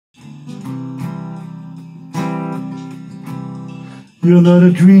You're not a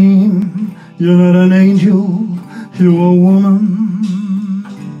dream, you're not an angel, you're a woman.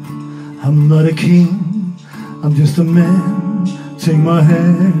 I'm not a king, I'm just a man. Take my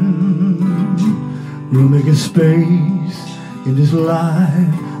hand. We'll make a space in this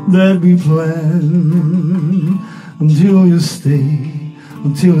life that we plan, until you stay,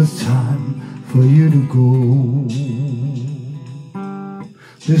 until it's time for you to go.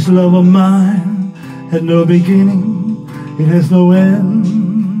 This love of mine had no beginning, it has no end.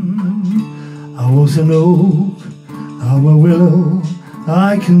 I was an oak, I'm a willow,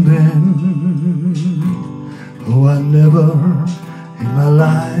 I can bend. Oh, I never in my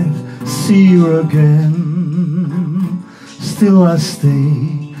life see you again. Still I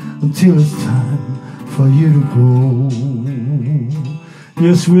stay until it's time for you to go.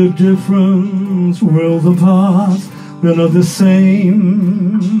 Yes, we're different, worlds apart, we're not the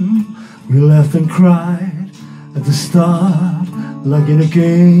same. We laughed and cried at the start, like in a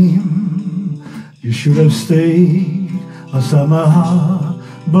game. You should have stayed outside my heart,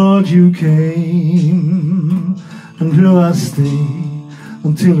 but you came. Until I stay,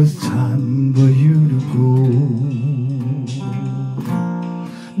 until it's time for you to go.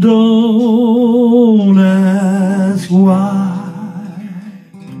 Don't ask why,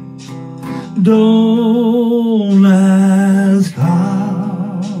 don't ask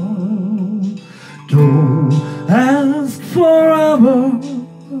how, don't ask forever.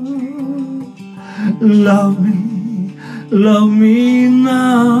 Love me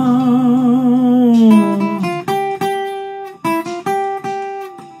now.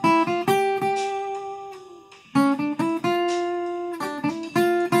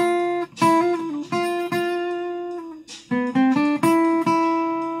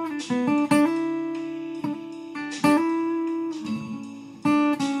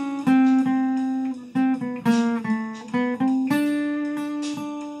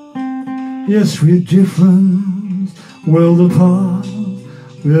 Yes, we're different, worlds apart,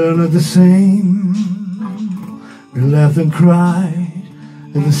 we're not the same. We laughed and cried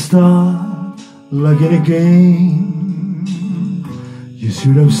at the start, like in a game. You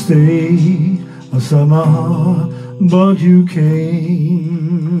should have stayed outside my heart, but you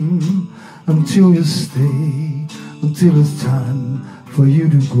came. Until you stay, until it's time for you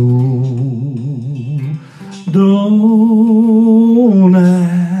to go. Don't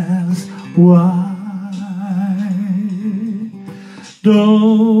ask why,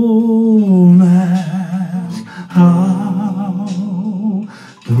 don't ask how,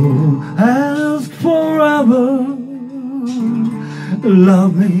 don't ask forever.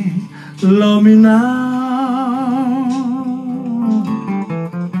 Love me now.